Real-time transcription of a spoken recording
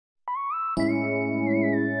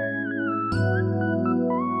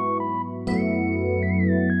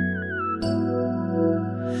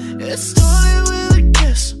It started with a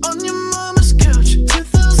kiss on your mama's couch.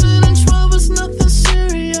 2012 was nothing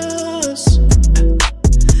serious.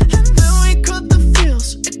 And then we caught the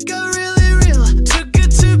feels, it got really real. Too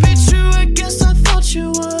good to be true, I guess I thought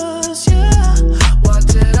you was, yeah. Why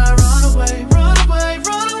did I run away, run away,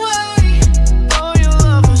 run away? Oh, your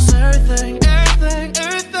love was everything, everything,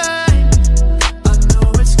 everything. I know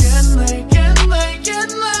it's getting late, getting late,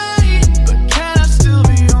 getting late, but can I still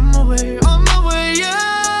be on my way, yeah.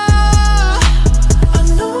 I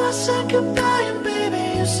know I said goodbye and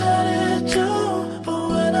baby you said it too, but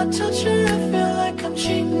when I touch you I feel like I'm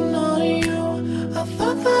cheating on you. I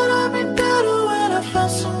thought that I'd be better when I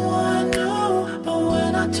found someone new, but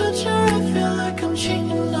when I touch her I feel like I'm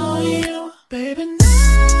cheating on you, baby.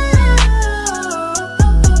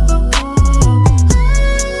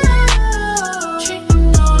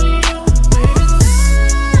 Cheating on you, baby.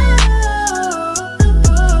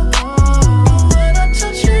 When I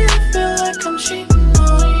touch you I feel like I'm cheating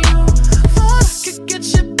on you. Thought I could get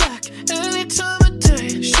you back any time of day.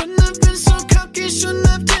 Shouldn't have been so cocky, shouldn't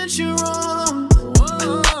have did you wrong.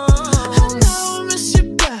 And now I miss you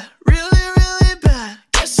bad, really, really bad.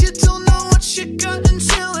 Guess you don't know what you got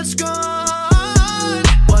until it's gone.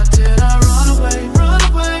 Why did I run away, run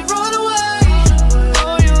away, run away?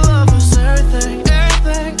 Oh, your love was everything,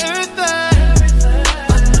 everything, everything.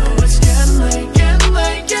 I know it's getting late, getting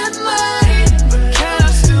late, getting late, but can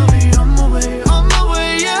I still be on my way,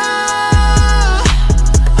 yeah.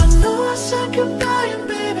 I know I said goodbye and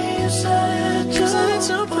baby you said it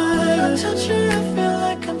too, but when I touch you